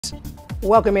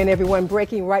Welcome in, everyone.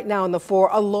 Breaking right now on the 4.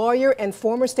 A lawyer and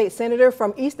former state senator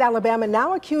from East Alabama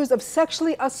now accused of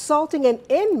sexually assaulting an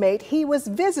inmate he was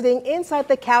visiting inside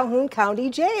the Calhoun County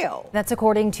Jail. That's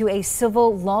according to a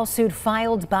civil lawsuit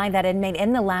filed by that inmate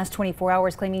in the last 24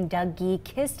 hours, claiming Doug Ghee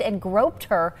kissed and groped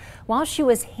her while she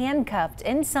was handcuffed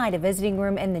inside a visiting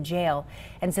room in the jail,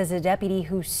 and says a deputy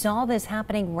who saw this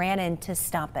happening ran in to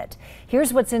stop it.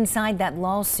 Here's what's inside that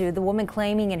lawsuit. The woman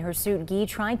claiming in her suit Ghee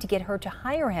tried to get her to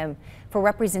hire him for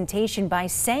representation by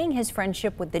saying his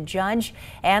friendship with the judge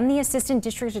and the assistant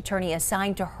district attorney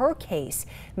assigned to her case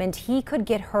meant he could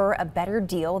get her a better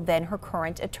deal than her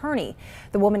current attorney.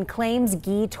 The woman claims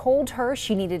Ghee told her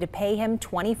she needed to pay him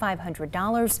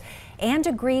 $2,500 and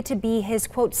agree to be his,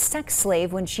 quote, sex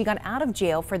slave when she got out of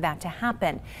jail for that to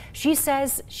happen. She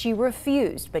says she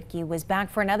refused, but Ghee was back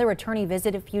for another attorney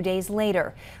visit a few days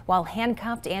later. While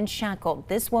handcuffed and shackled,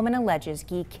 this woman alleges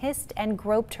Ghee kissed and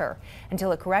groped her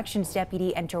until a corrections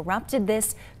deputy interrupted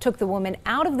this, took the woman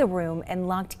out of the room, and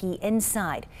locked Ghee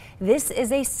inside. This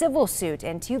is a civil suit,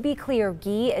 and to be clear,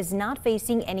 Ghee is not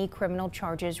facing any criminal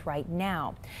charges right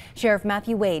now. Sheriff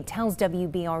Matthew Wade tells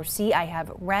WBRC, "I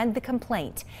have read the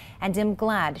complaint and am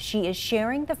glad she is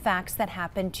sharing the facts that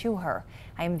happened to her.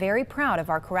 I am very proud of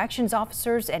our corrections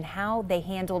officers and how they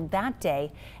handled that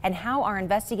day and how our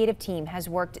investigative team has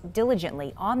worked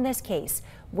diligently on this case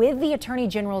with the Attorney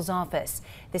General's office.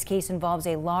 This case involves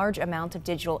a large amount of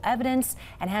digital evidence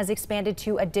and has expanded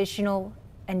to additional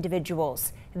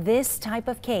individuals. This type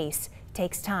of case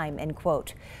takes time," end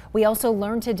quote. We also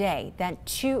learned today that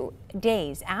 2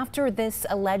 days after this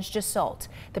alleged assault,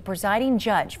 the presiding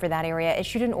judge for that area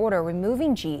issued an order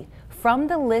removing Ghee from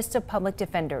the list of public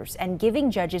defenders and giving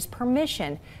judges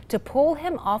permission to pull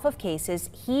him off of cases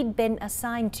he'd been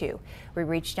assigned to. We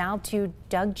reached out to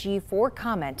Doug Ghee for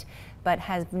comment, but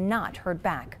have not heard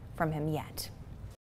back from him yet.